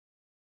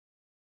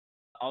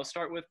I'll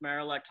start with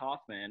Mayor-elect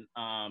Hoffman.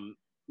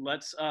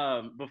 Let's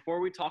before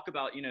we talk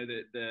about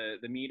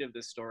the meat of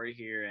the story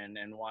here and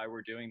why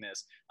we're doing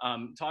this.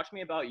 Talk to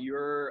me about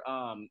your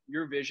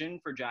vision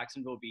for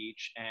Jacksonville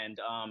Beach and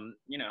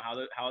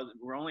how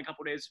we're only a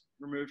couple days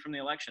removed from the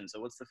election. So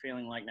what's the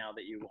feeling like now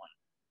that you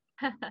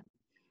won?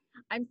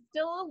 I'm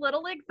still a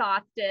little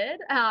exhausted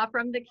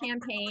from the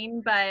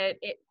campaign, but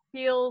it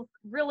feels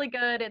really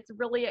good. It's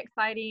really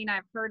exciting.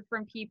 I've heard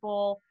from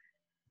people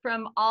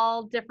from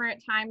all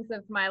different times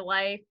of my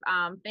life.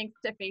 Thanks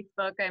to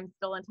Facebook, I'm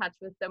still in touch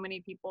with so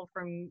many people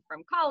from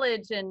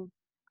college and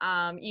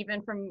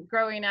even from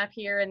growing up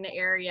here in the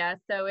area.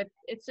 So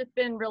it's just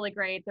been really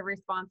great. The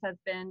response has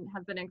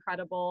been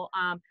incredible.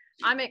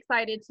 I'm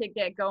excited to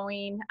get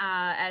going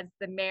as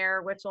the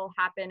mayor, which will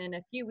happen in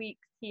a few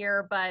weeks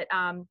here. But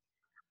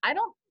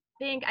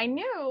I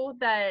knew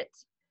that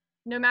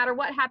no matter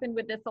what happened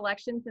with this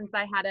election, since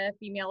I had a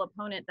female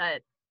opponent,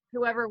 that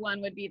whoever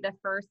won would be the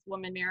first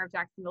woman mayor of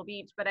Jacksonville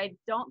Beach. But I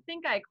don't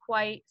think I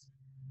quite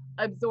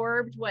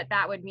absorbed what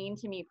that would mean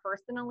to me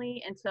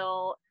personally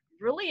until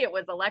really it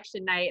was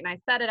election night. And I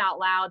said it out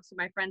loud to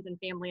my friends and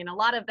family, and a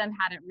lot of them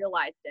hadn't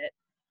realized it.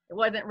 It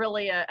wasn't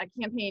really a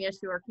campaign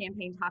issue or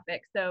campaign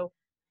topic. So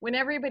when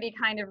everybody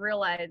kind of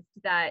realized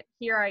that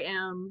here I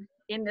am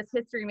in this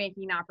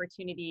history-making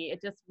opportunity, it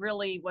just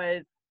really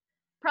was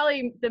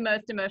probably the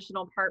most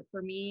emotional part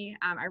for me.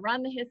 I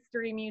run the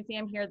History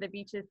Museum here, the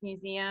Beaches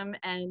Museum,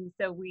 and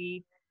so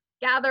we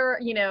gather,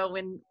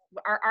 when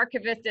our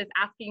archivist is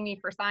asking me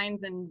for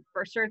signs and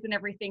brochures and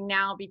everything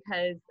now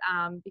because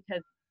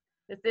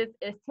this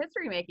is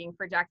history making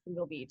for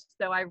Jacksonville Beach.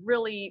 So I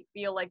really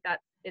feel like that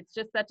it's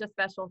just such a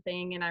special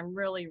thing, and I'm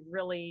really,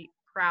 really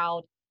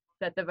proud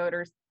that the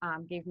voters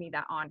gave me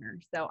that honor.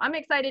 So I'm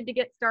excited to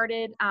get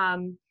started.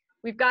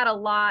 We've got a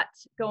lot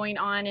going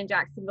on in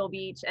Jacksonville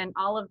Beach, and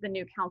all of the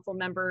new council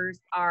members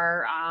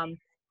are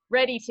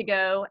ready to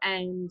go.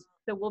 And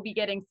so we'll be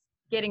getting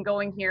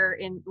going here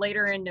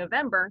later in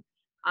November.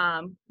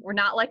 We're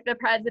not like the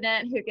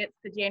president who gets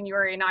the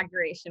January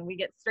inauguration. We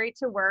get straight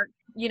to work.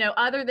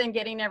 Other than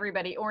getting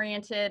everybody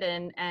oriented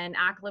and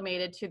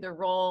acclimated to the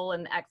role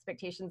and the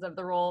expectations of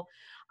the role,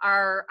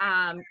 our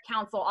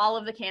council, all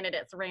of the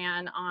candidates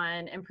ran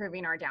on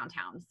improving our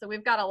downtown. So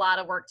we've got a lot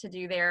of work to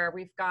do there.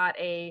 We've got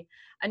a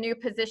new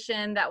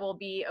position that will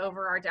be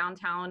over our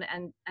downtown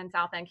and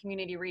South End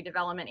community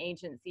redevelopment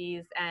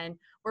agencies. And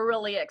we're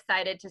really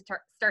excited to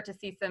start to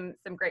see some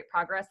great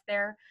progress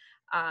there.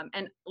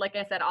 And like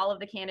I said, all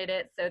of the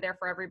candidates, so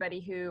therefore everybody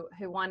who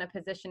won a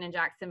position in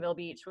Jacksonville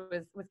Beach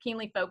was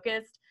keenly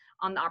focused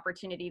on the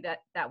opportunity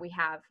that we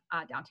have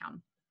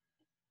downtown.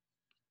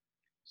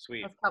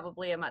 Sweet. That's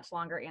probably a much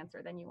longer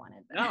answer than you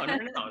wanted. No,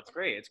 it's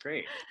great. It's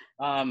great.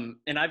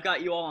 And I've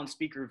got you all on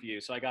speaker view,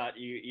 so I got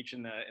you each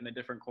in the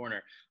different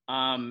corner.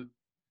 And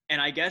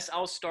I guess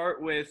I'll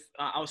start with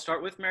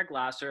Mayor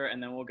Glasser,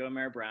 and then we'll go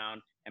Mayor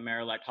Brown and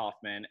Mayor-elect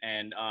Hoffman.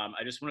 And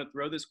I just want to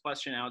throw this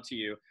question out to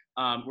you.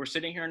 We're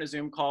sitting here in a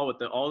Zoom call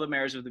with all the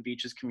mayors of the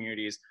beaches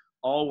communities,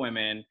 all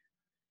women.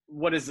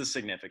 What is the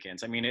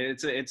significance? I mean,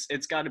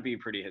 it's got to be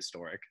pretty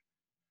historic.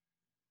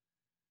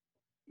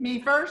 Me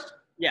first?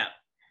 Yeah.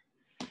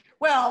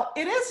 Well,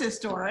 it is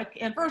historic.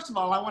 And first of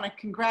all, I want to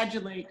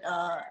congratulate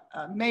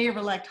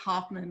Mayor-elect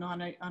Hoffman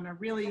on a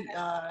really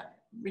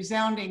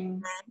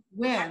resounding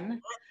win.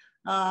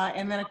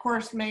 And then, of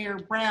course, Mayor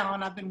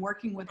Brown, I've been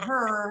working with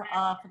her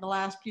for the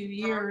last few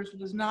years,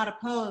 was not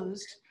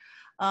opposed.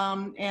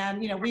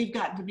 And, we've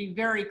gotten to be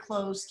very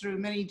close through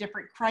many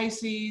different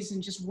crises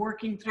and just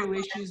working through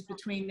issues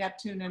between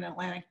Neptune and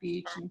Atlantic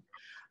Beach. And,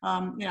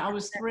 I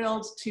was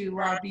thrilled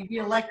to be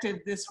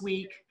reelected this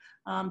week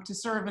to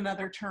serve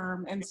another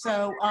term. And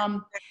so,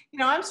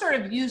 I'm sort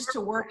of used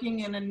to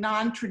working in a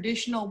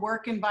non-traditional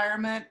work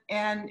environment.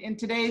 And in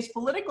today's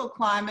political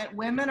climate,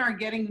 women are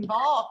getting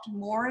involved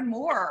more and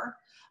more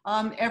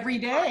every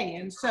day.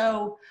 And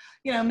so,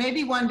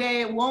 maybe one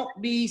day it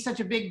won't be such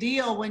a big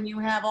deal when you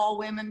have all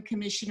women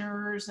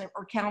commissioners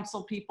or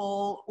council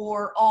people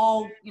or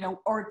all,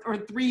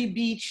 or 3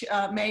 beach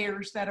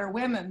mayors that are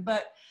women.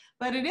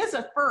 But it is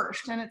a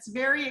first, and it's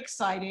very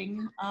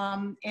exciting.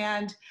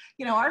 And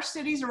our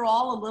cities are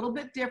all a little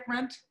bit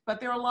different, but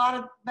there are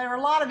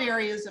a lot of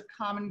areas of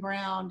common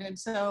ground. And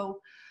so,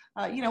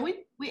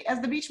 we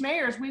as the beach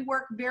mayors, we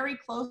work very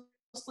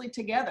closely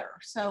together.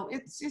 So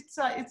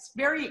it's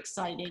very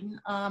exciting.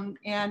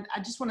 And I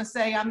just want to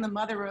say I'm the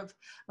mother of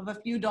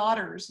a few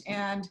daughters,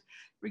 and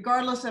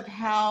regardless of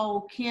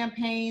how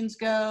campaigns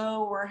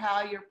go or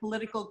how your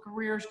political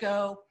careers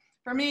go,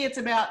 for me, it's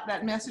about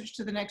that message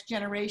to the next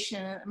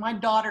generation. My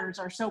daughters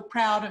are so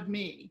proud of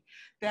me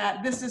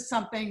that this is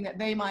something that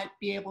they might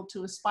be able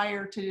to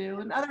aspire to do,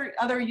 and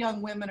other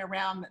young women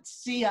around that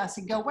see us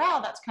and go,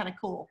 wow, that's kind of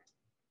cool.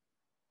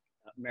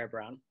 Mayor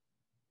Brown.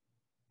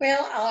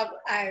 Well,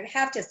 I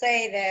have to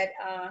say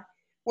that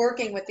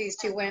working with these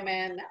 2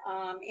 women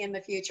in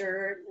the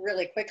future,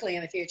 really quickly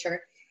in the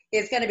future,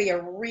 is going to be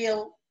a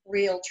real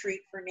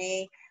treat for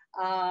me.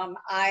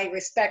 I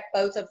respect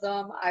both of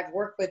them. I've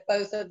worked with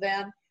both of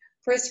them.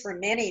 Chris for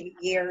many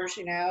years,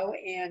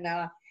 and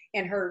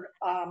in her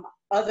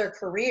other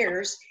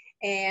careers,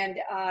 and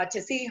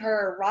to see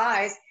her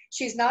rise.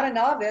 She's not a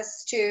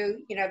novice to,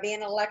 you know,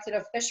 being an elected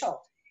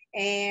official,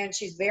 and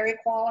she's very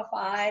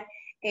qualified.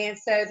 And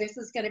so this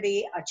is going to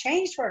be a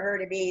change for her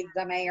to be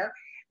the mayor.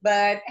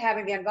 But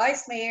having been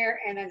vice mayor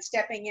and then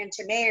stepping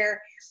into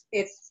mayor,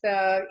 it's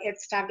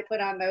time to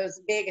put on those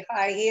big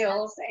high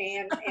heels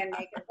and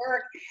make it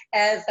work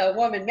as a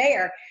woman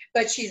mayor.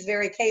 But she's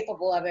very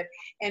capable of it.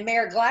 And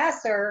Mayor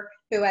Glasser,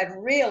 who I've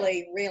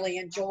really, really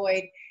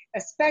enjoyed,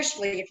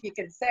 especially if you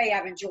could say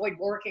I've enjoyed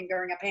working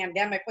during a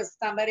pandemic with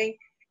somebody,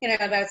 you know,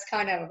 that's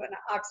kind of an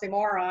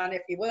oxymoron,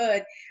 if you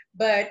would.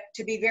 But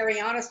to be very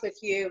honest with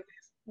you,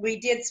 we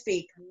did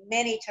speak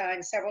many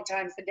times, several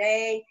times a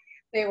day.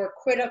 There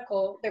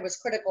was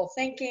critical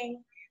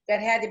thinking that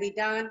had to be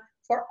done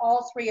for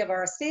all three of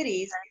our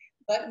cities,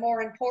 but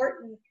more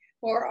important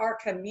for our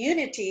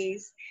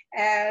communities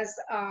as,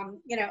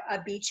 you know,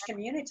 a beach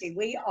community.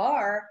 We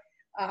are,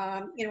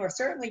 you know, we're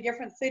certainly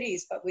different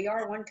cities, but we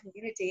are one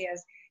community,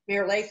 as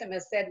Mayor Latham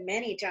has said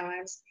many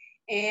times.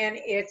 And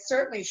it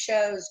certainly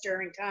shows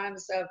during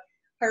times of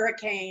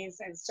hurricanes,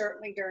 and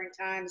certainly during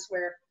times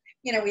where,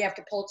 you know, we have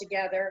to pull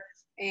together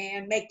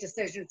and make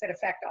decisions that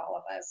affect all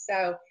of us.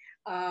 So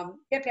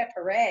hip hip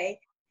hooray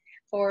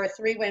for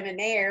 3 women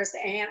mayors.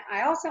 And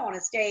I also want to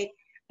state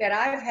that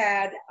I've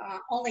had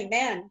only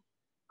men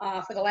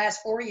for the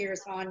last 4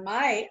 years on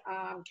my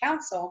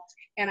council,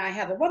 and I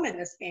have a woman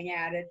that's being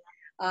added.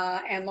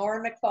 And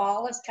Lauren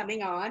McFall is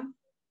coming on,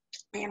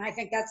 and I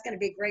think that's going to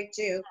be great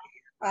too.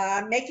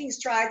 Making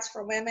strides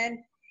for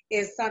women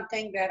is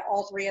something that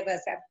all 3 of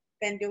us have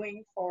been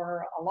doing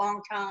for a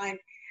long time,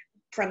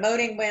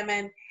 promoting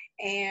women.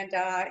 And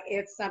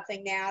it's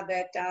something now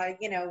that,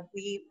 you know,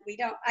 we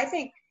don't, I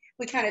think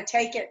we kind of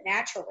take it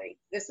naturally.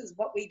 This is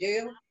what we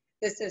do.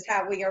 This is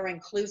how we are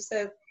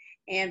inclusive,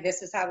 and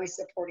this is how we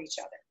support each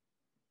other.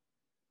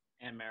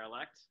 And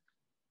Mayor-elect?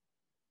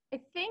 I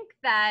think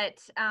that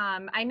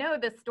I know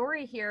the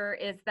story here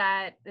is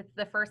that it's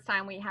the first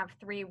time we have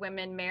 3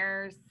 women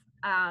mayors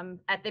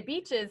at the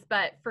beaches,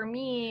 but for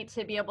me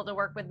to be able to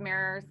work with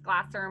Mayors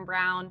Glasser and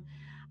Brown,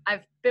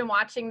 I've been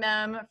watching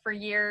them for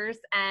years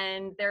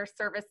and their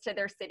service to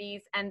their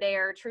cities, and they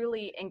are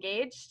truly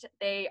engaged.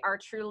 They are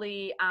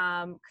truly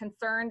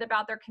concerned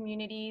about their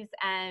communities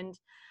and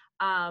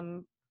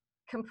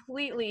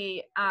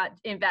completely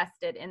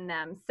invested in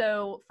them.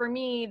 So for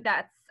me,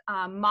 that's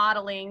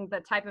modeling the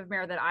type of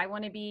mayor that I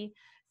want to be,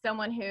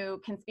 someone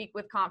who can speak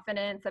with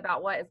confidence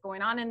about what is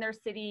going on in their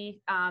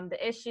city, the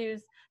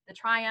issues, the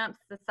triumphs,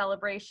 the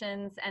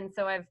celebrations. And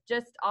so I've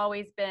just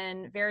always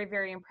been very,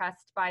 very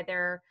impressed by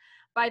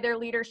their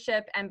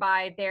leadership and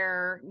by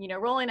their, you know,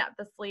 rolling up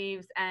the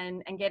sleeves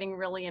and getting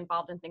really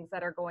involved in things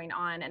that are going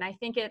on. And I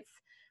think it's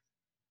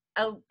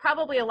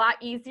probably a lot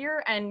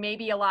easier and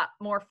maybe a lot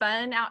more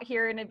fun out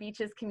here in a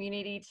beaches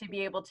community to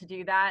be able to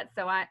do that.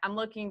 So I'm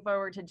looking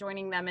forward to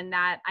joining them in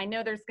that. I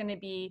know there's going to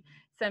be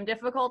some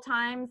difficult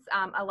times.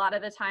 A lot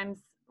of the times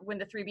when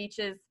the 3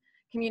 beaches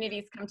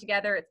communities come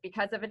together, it's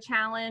because of a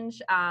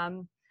challenge.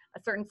 A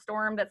certain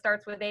storm that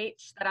starts with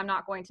H that I'm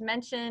not going to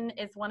mention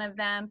is one of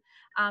them,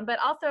 but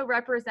also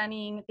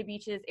representing the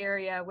beaches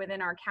area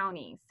within our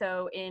county.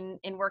 So in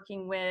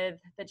working with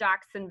the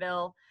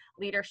Jacksonville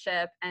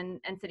leadership and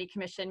city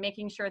commission,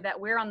 making sure that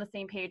we're on the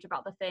same page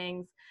about the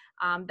things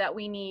that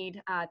we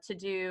need to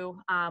do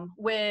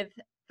with,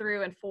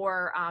 through, and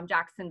for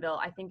Jacksonville,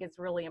 I think is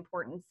really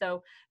important.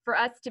 So for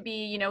us to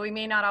be, you know, we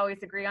may not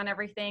always agree on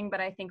everything, but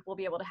I think we'll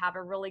be able to have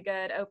a really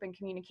good open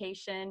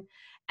communication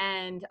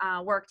and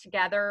work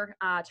together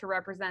to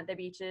represent the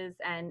beaches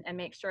and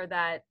make sure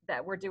that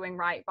we're doing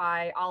right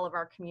by all of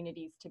our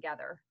communities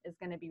together is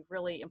going to be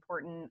really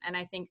important. And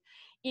I think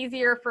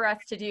easier for us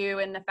to do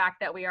in the fact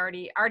that we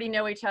already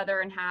know each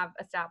other and have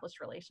established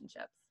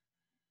relationships.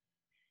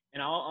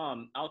 And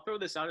I'll throw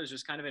this out as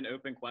just kind of an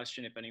open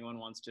question if anyone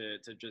wants to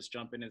just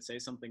jump in and say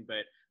something.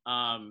 But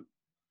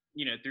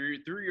you know,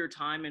 through your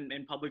time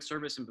in public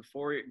service and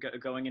before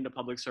going into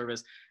public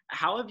service,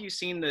 how have you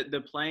seen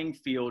the playing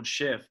field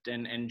shift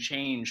and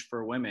change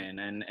for women?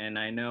 And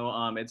I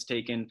know it's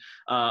taken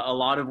a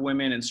lot of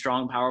women and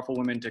strong, powerful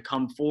women to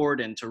come forward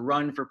and to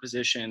run for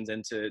positions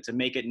and to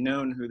make it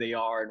known who they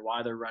are and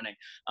why they're running.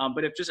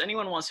 But if just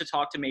anyone wants to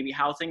talk to maybe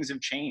how things have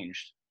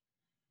changed.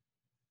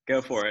 Go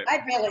for it.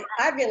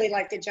 I'd really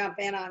like to jump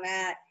in on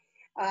that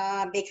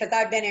because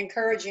I've been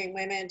encouraging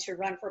women to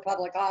run for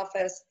public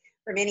office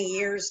for many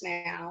years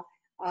now.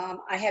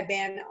 I had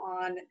been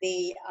on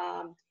the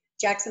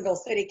Jacksonville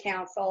City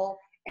Council,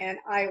 and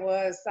I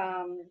was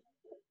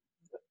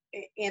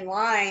in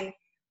line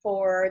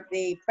for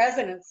the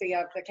presidency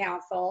of the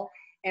council,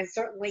 and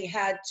certainly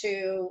had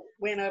to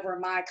win over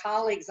my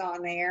colleagues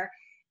on there.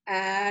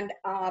 And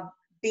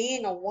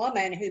being a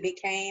woman who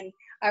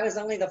I was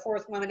only the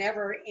 4th woman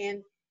ever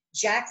in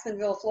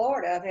Jacksonville,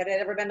 Florida, that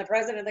had ever been the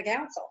president of the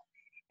council.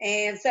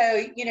 And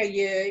so, you know,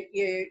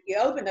 you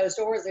open those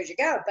doors as you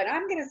go. But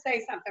I'm going to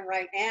say something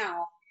right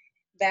now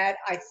that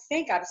I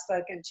think I've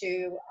spoken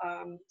to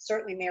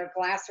certainly Mayor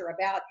Glasser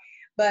about.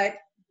 But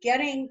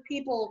getting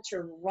people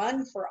to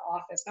run for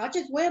office, not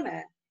just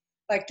women,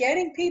 but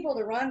getting people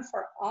to run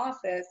for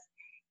office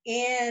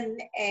in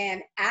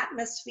an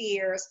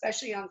atmosphere,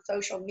 especially on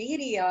social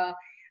media,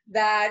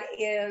 that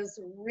is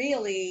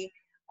really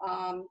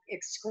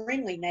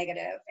extremely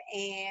negative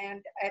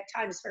and at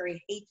times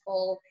very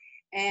hateful,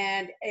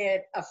 and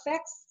it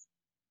affects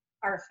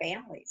our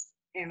families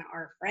and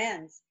our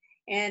friends.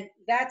 And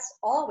that's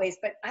always,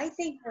 but I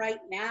think right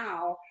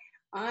now,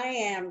 I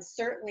am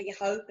certainly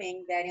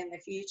hoping that in the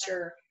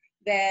future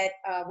that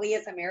we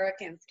as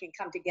Americans can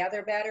come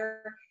together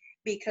better,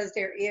 because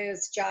there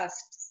is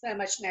just so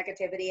much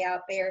negativity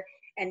out there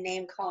and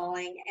name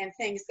calling and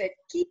things that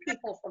keep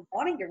people from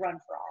wanting to run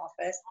for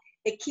office.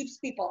 It keeps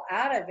people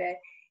out of it.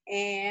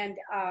 And,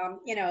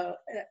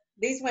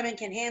 these women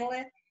can handle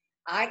it.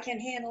 I can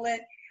handle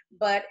it.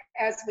 But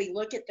as we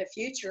look at the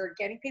future,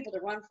 getting people to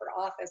run for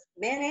office,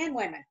 men and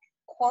women,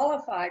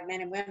 qualified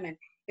men and women,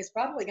 is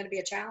probably going to be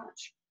a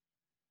challenge.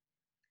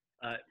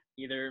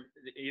 Either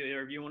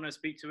of you want to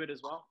speak to it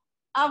as well?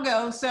 I'll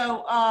go.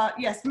 So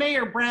yes,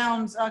 Mayor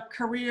Brown's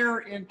career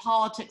in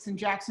politics in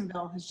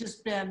Jacksonville has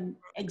just been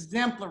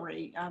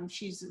exemplary.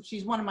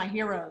 She's one of my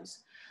heroes.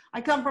 I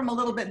come from a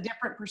little bit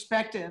different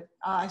perspective.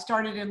 I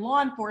started in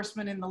law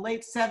enforcement in the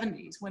late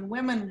 70s when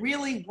women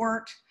really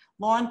weren't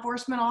law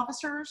enforcement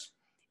officers.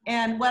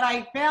 And what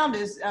I found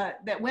is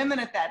that women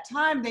at that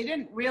time, they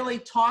didn't really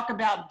talk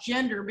about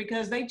gender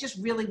because they just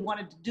really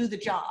wanted to do the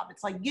job.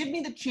 It's like, give me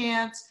the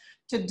chance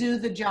to do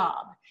the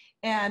job.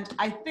 And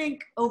I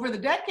think over the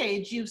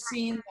decades, you've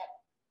seen that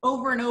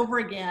over and over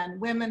again,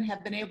 women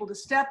have been able to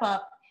step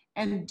up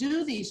and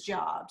do these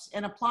jobs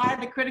and apply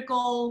the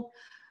critical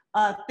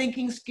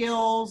thinking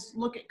skills,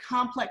 look at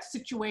complex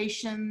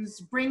situations,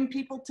 bring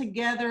people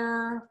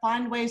together,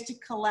 find ways to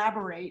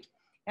collaborate.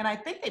 And I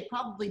think they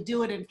probably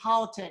do it in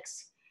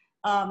politics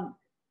at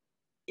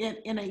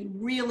a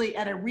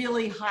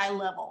really high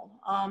level.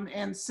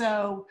 And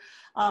so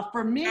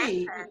for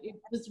me, it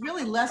was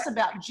really less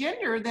about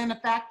gender than the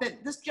fact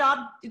that this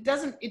job, it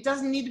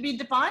doesn't need to be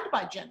defined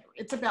by gender.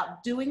 It's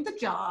about doing the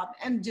job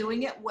and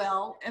doing it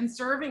well and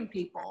serving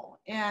people.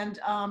 And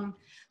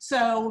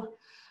so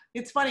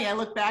it's funny, I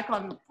look back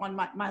on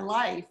my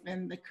life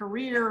and the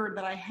career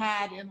that I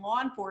had in law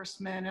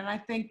enforcement, and I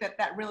think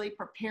that really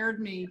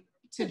prepared me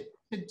to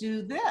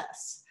do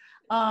this.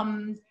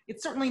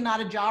 It's certainly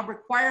not a job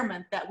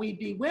requirement that we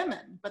be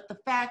women, but the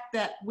fact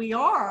that we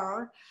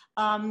are,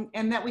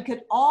 and that we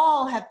could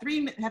all have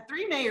three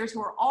mayors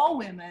who are all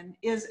women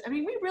is, I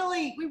mean, we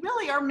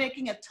really are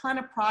making a ton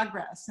of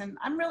progress, and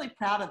I'm really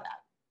proud of that.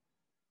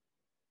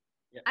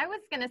 Yeah. I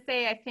was going to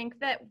say, I think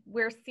that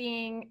we're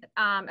seeing,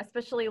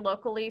 especially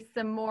locally,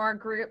 some more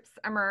groups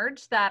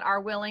emerge that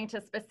are willing to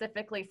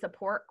specifically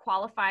support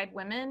qualified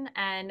women.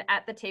 And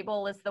At the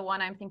Table is the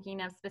one I'm thinking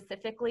of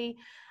specifically.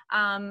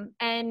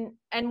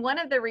 And one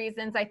of the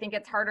reasons I think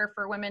it's harder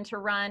for women to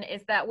run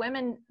is that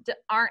women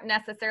aren't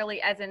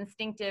necessarily as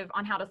instinctive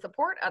on how to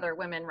support other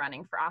women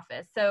running for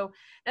office. So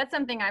that's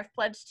something I've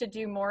pledged to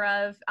do more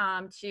of,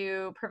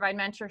 to provide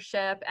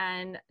mentorship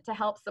and to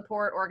help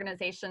support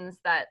organizations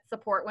that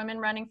support women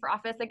running for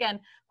office. Again,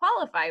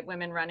 qualified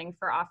women running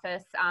for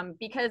office,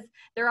 because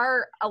there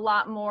are a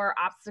lot more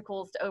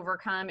obstacles to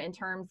overcome in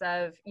terms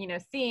of,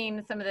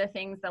 seeing some of the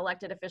things the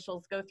elected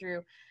officials go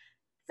through.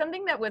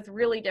 Something that was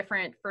really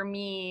different for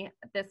me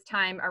this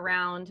time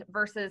around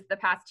versus the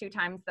past two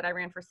times that I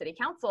ran for city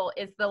council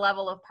is the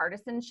level of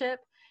partisanship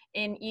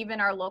in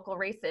even our local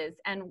races.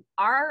 And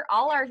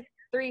all our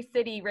 3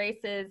 city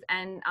races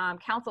and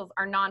councils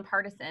are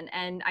nonpartisan.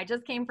 And I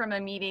just came from a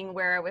meeting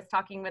where I was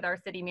talking with our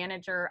city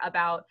manager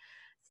about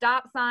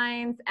stop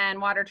signs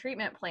and water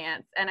treatment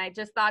plants. And I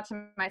just thought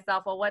to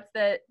myself, well, what's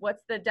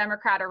the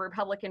Democrat or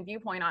Republican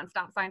viewpoint on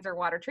stop signs or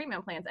water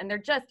treatment plants? And there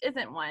just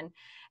isn't one.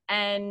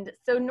 And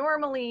so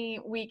normally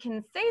we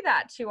can say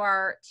that to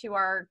our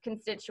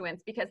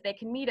constituents because they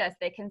can meet us,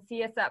 they can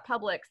see us at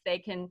Publix, they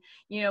can,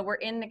 we're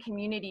in the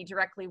community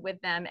directly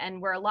with them, and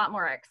we're a lot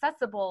more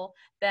accessible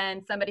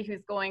than somebody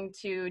who's going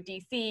to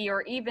DC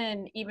or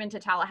even to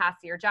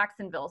Tallahassee or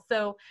Jacksonville.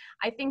 So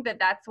I think that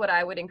that's what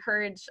I would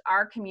encourage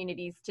our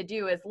communities to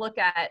do, is look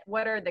at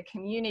what are the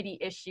community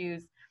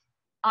issues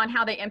on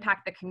how they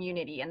impact the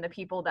community and the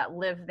people that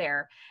live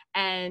there,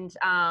 and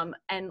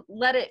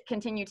let it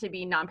continue to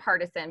be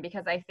nonpartisan,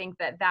 because I think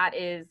that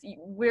is,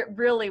 we're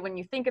really, when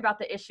you think about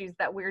the issues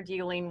that we're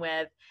dealing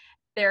with,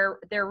 there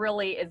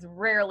really is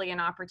rarely an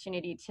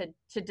opportunity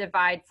to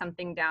divide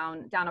something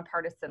down a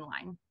partisan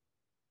line.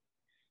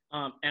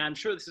 And I'm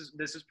sure this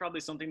is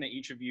probably something that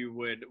each of you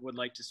would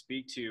like to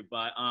speak to,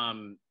 but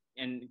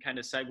and kind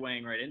of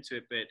segueing right into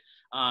it, but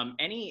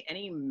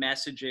any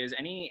messages,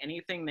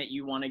 anything that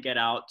you want to get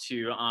out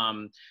to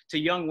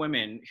young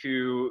women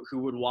who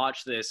would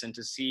watch this and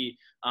to see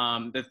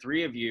the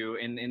 3 of you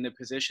in the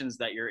positions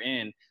that you're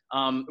in,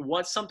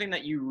 what's something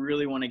that you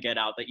really want to get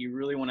out, that you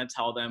really want to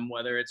tell them,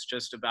 whether it's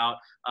just about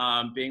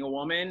being a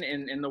woman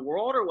in the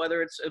world, or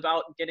whether it's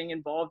about getting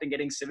involved and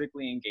getting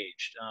civically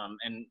engaged?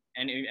 And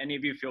any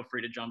of you feel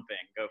free to jump in,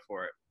 go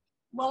for it.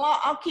 Well,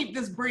 I'll keep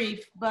this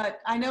brief, but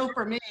I know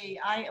for me,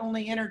 I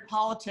only entered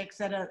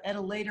politics at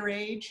a later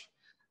age.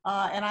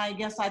 And I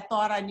guess I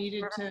thought I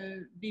needed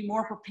to be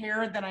more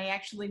prepared than I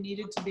actually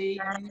needed to be.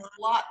 I mean, there's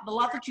a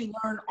lot that you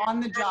learn on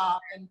the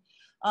job, and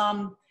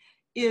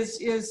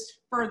is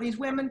for these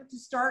women to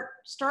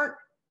start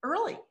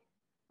early.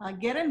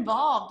 Get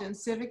involved in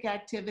civic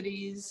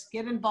activities,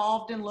 get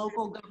involved in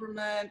local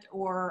government,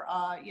 or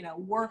you know,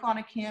 work on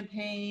a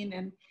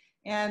campaign,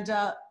 and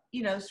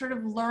you know, sort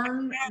of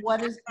learn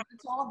what it's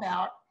all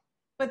about.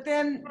 But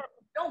then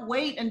don't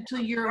wait until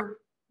you're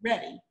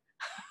ready.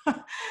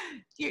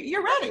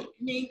 You're ready. I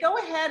mean, go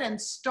ahead and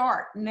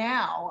start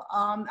now.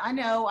 I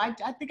know. I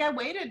think I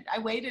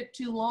waited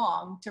too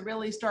long to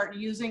really start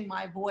using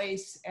my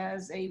voice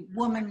as a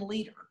woman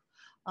leader.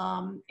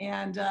 I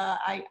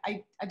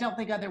don't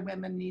think other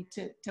women need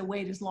to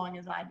wait as long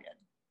as I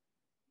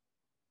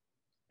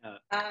did.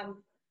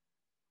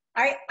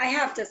 I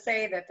have to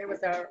say that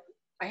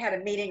I had a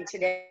meeting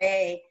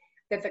today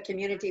that the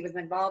community was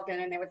involved in,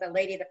 and there was a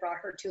lady that brought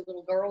her 2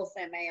 little girls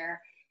in there,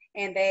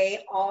 and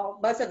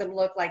both of them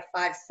looked like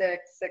 5,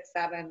 6,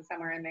 7,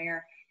 somewhere in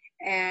there.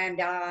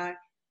 And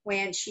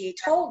when she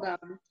told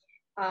them,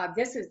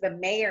 this is the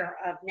mayor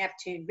of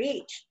Neptune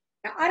Beach.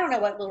 Now, I don't know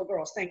what little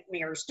girls think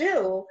mayors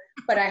do,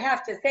 but I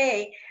have to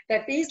say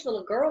that these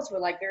little girls were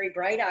like very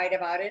bright-eyed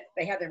about it.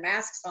 They had their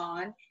masks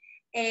on,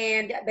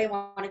 and they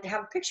wanted to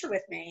have a picture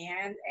with me.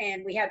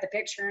 And we had the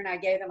picture, and I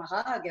gave them a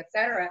hug,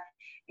 etc.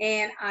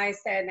 And I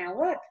said, now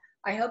look,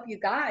 I hope you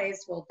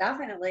guys will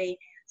definitely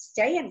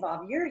stay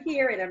involved. You're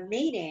here at a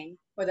meeting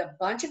with a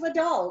bunch of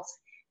adults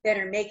that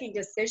are making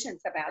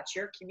decisions about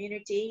your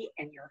community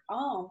and your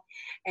home.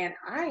 And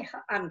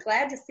I'm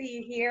glad to see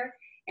you here,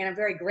 and I'm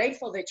very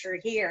grateful that you're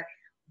here,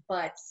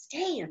 but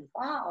stay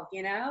involved,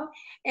 you know?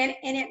 And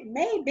it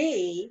may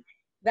be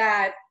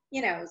that,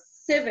 you know,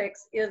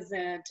 civics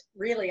isn't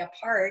really a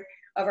part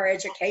of our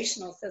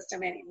educational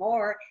system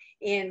anymore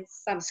in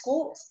some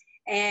schools.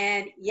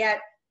 And yet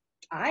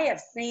I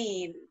have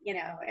seen, you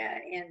know,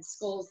 in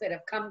schools that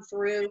have come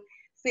through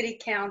city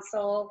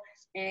council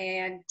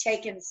and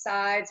taken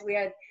sides. We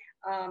had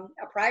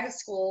a private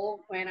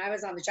school when I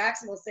was on the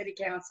Jacksonville City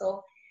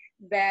Council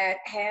that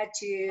had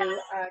to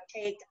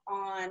take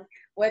on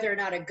whether or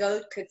not a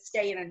goat could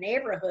stay in a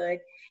neighborhood,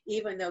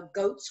 even though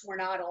goats were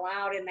not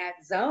allowed in that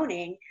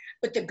zoning,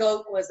 but the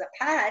goat was a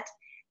pet.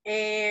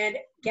 And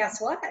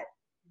guess what?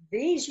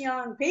 These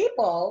young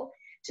people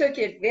took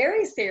it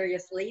very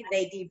seriously.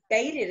 They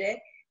debated it.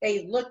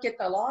 They looked at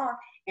the law,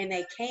 and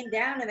they came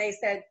down and they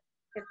said,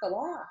 it's the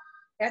law.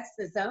 That's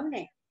the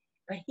zoning.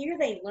 But here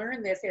they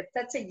learned this at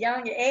such a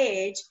young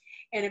age,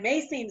 and it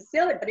may seem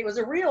silly, but it was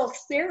a real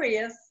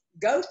serious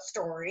ghost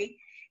story,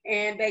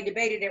 and they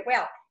debated it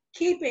well.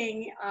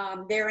 Keeping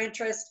their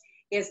interest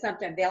is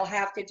something they'll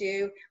have to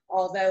do,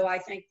 although I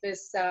think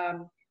this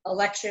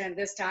election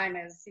this time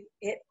has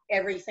hit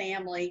every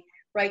family,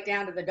 right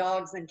down to the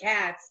dogs and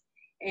cats.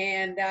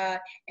 And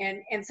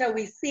so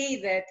we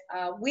see that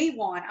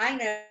I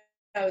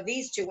know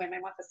these 2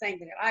 women want the same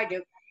thing that I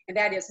do, and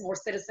that is more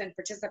citizen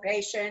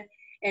participation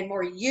and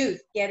more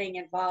youth getting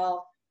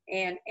involved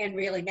and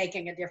really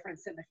making a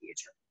difference in the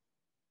future.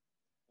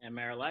 And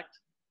Mayor-elect?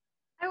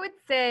 I would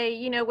say,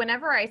 you know,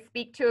 whenever I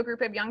speak to a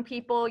group of young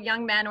people,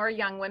 young men or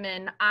young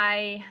women,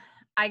 I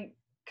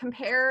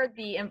compare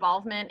the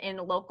involvement in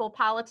local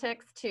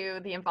politics to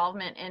the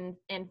involvement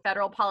in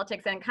federal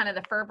politics and kind of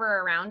the fervor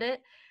around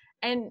it.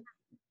 And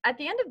at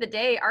the end of the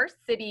day, our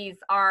cities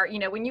are, you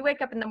know, when you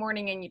wake up in the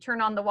morning and you turn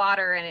on the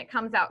water and it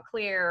comes out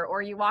clear,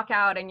 or you walk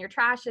out and your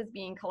trash is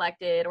being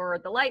collected, or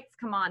the lights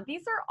come on,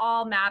 these are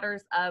all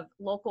matters of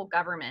local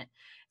government.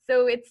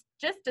 So it's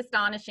just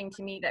astonishing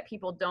to me that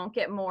people don't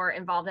get more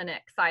involved and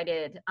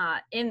excited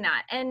in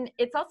that. And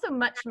it's also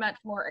much, much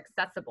more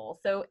accessible.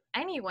 So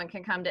anyone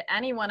can come to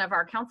any one of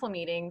our council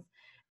meetings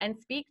and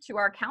speak to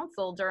our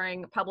council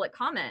during public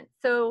comment.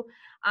 So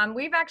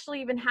we've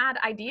actually even had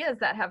ideas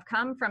that have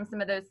come from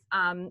some of those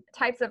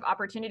types of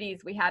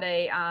opportunities. We had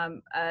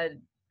a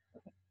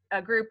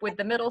group with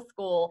the middle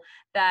school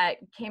that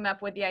came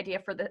up with the idea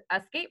for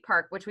a skate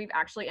park, which we've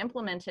actually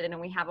implemented, and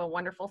we have a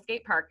wonderful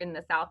skate park in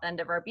the south end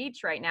of our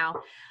beach right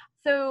now.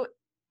 So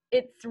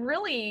it's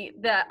really,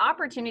 the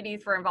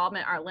opportunities for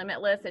involvement are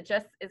limitless. It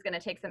just is going to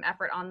take some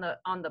effort on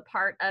the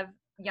part of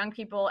young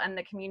people and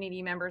the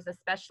community members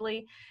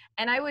especially.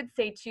 And I would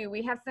say too,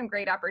 we have some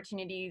great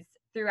opportunities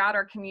throughout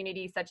our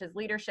community, such as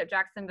Leadership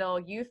Jacksonville,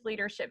 Youth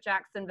Leadership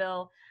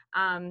Jacksonville.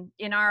 I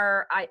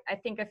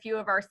think a few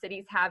of our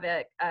cities have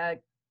a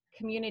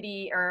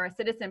community or a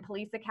citizen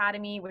police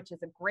academy, which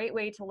is a great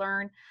way to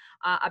learn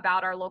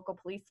about our local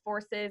police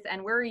forces.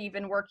 And we're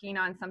even working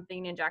on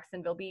something in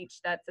Jacksonville Beach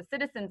that's a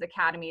citizens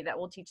academy that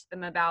will teach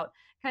them about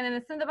kind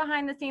of some of the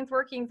behind the scenes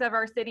workings of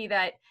our city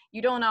that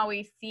you don't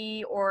always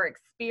see or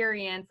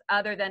experience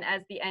other than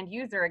as the end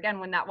user. Again,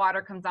 when that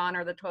water comes on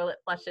or the toilet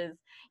flushes,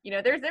 you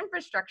know, there's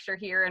infrastructure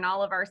here in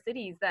all of our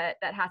cities that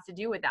has to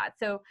do with that.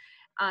 So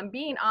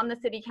being on the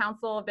city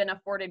council, have been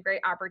afforded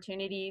great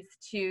opportunities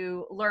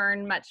to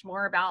learn much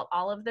more about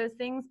all of those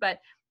things. But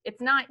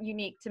it's not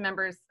unique to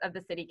members of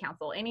the city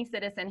council. Any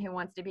citizen who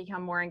wants to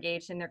become more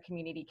engaged in their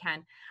community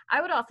can.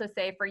 I would also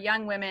say for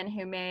young women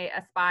who may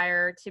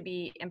aspire to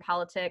be in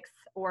politics,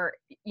 or,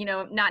 you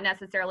know, not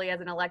necessarily as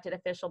an elected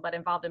official, but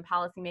involved in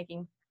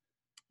policymaking,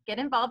 get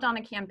involved on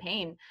a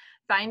campaign.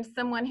 Find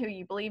someone who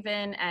you believe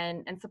in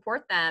and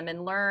support them,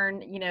 and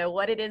learn, you know,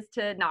 what it is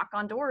to knock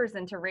on doors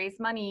and to raise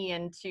money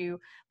and to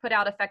put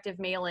out effective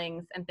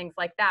mailings and things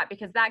like that,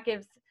 because that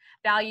gives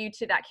value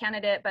to that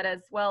candidate, but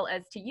as well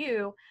as to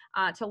you,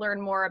 to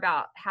learn more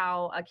about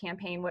how a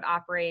campaign would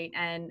operate,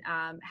 and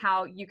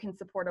how you can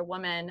support a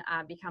woman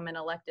become an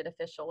elected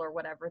official or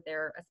whatever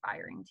they're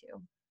aspiring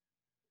to.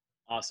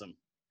 Awesome.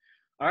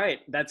 All right,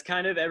 that's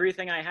kind of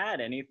everything I had.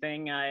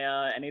 Anything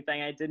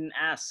I didn't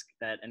ask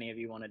that any of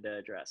you wanted to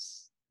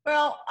address?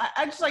 Well,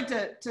 I'd just like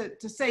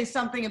to say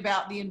something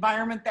about the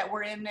environment that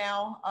we're in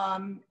now.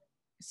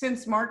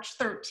 Since March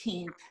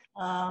 13th,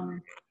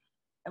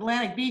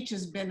 Atlantic Beach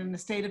has been in a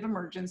state of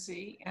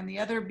emergency, and the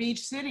other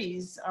beach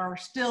cities are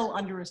still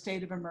under a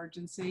state of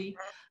emergency.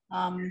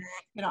 You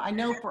know, I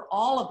know for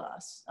all of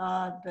us,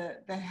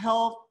 the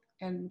health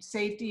and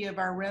safety of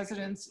our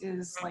residents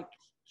is like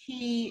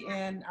key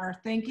in our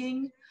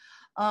thinking.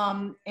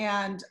 I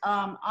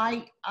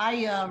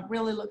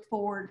really look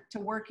forward to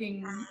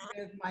working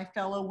with my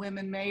fellow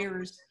women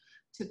mayors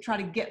to try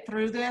to get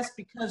through this,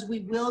 because we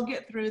will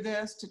get through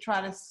this, to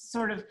try to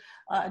sort of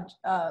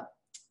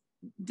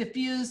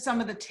diffuse some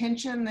of the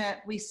tension that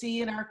we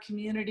see in our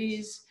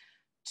communities,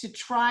 to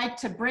try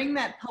to bring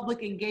that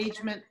public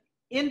engagement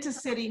into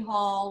City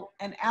Hall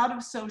and out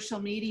of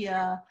social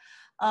media.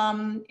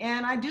 And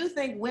I do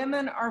think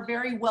women are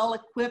very well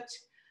equipped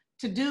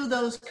to do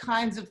those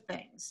kinds of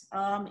things.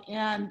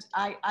 And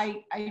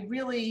I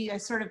really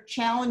sort of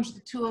challenge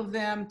the two of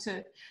them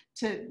to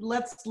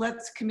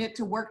let's commit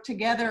to work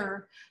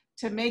together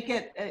to make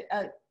it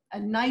a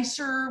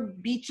nicer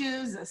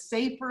beaches, a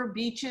safer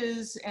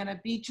beaches, and a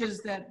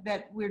beaches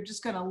that we're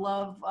just gonna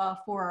love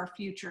for our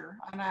future.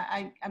 And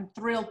I'm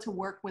thrilled to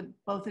work with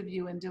both of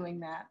you in doing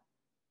that.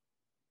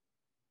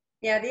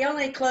 Yeah, the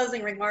only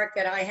closing remark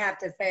that I have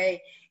to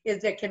say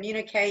is that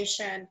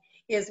communication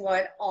is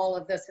what all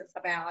of this is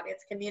about.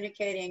 It's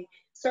communicating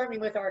certainly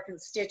with our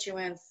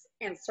constituents,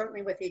 and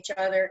certainly with each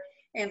other,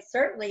 and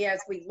certainly as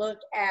we look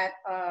at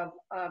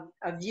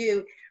a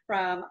view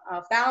from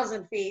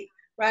 1,000 feet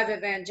rather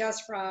than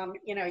just from,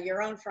 you know,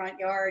 your own front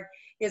yard,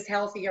 is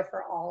healthier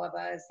for all of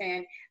us.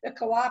 And the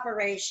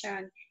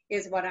cooperation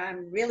is what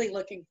I'm really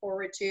looking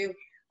forward to.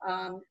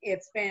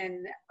 It's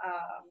been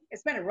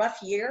a rough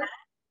year,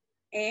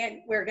 and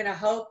we're going to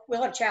hope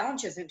we'll have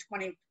challenges in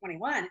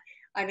 2021.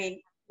 I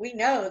mean, we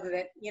know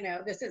that, you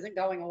know, this isn't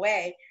going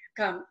away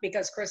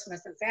because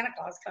Christmas and Santa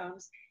Claus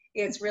comes.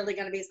 It's really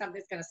going to be something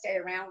that's going to stay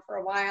around for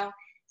a while.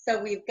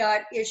 So we've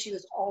got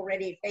issues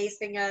already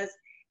facing us,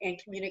 and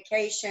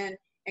communication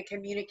and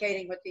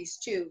communicating with these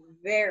two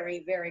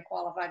very, very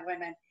qualified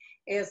women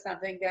is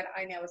something that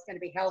I know is going to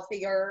be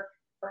healthier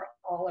for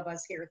all of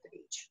us here at the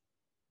beach.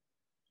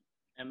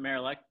 And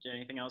Mayor-elect,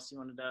 anything else you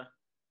wanted to?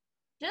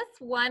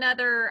 Just one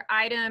other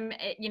item,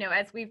 you know,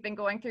 as we've been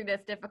going through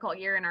this difficult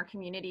year in our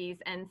communities,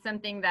 and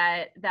something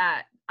that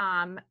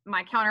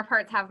my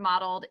counterparts have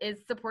modeled, is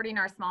supporting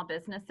our small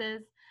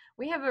businesses.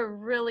 We have a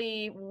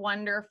really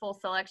wonderful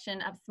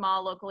selection of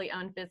small locally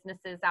owned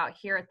businesses out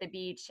here at the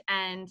beach.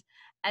 And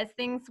as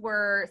things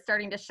were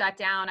starting to shut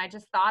down, I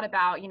just thought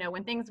about, you know,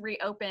 when things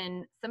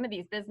reopen, some of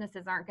these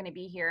businesses aren't going to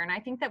be here. And I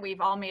think that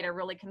we've all made a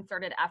really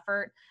concerted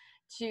effort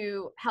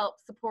to help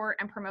support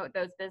and promote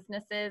those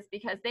businesses,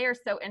 because they are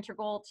so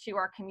integral to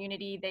our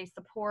community. They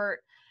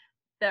support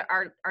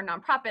our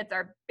nonprofits,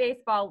 our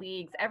baseball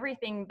leagues,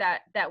 everything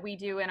that we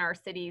do in our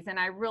cities. And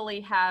I really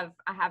have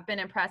been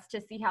impressed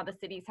to see how the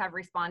cities have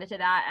responded to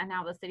that, and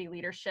how the city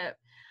leadership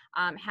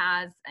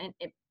has,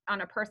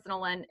 on a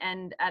personal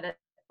and at a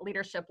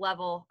leadership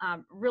level,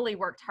 really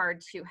worked hard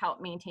to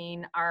help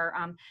maintain our,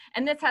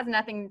 and this has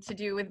nothing to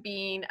do with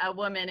being a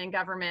woman in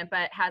government,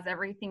 but has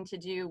everything to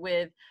do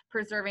with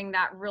preserving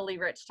that really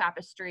rich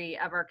tapestry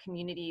of our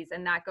communities.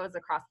 And that goes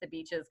across the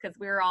beaches, because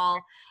we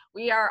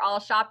are all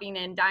shopping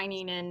and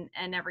dining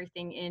and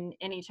everything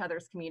in each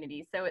other's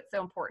communities. So it's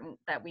so important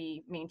that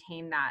we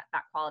maintain that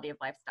quality of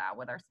lifestyle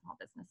with our small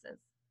businesses.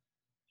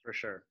 For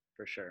sure,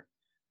 for sure.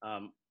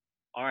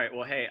 All right,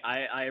 well, hey,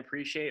 I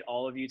appreciate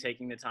all of you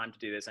taking the time to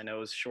do this. I know it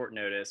was short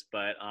notice,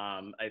 but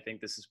I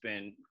think this has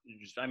been,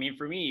 just, I mean,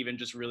 for me, even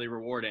just really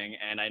rewarding.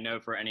 And I know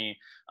for any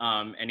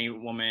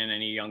woman,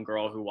 any young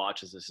girl who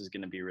watches this is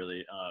going to be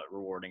really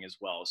rewarding as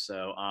well.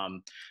 So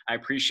I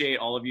appreciate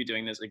all of you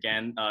doing this.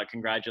 Again,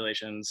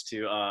 congratulations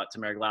to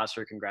Mayor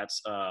Glasser,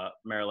 congrats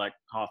Mayor-elect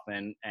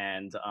Hoffman,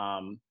 and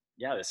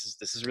yeah, this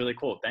is really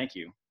cool. Thank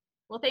you.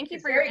 Well, thank you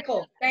It's for very your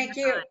cool. Thank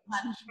you.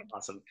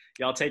 Awesome.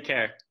 Y'all take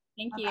care.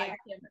 Thank you. Bye-bye.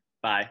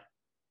 Bye.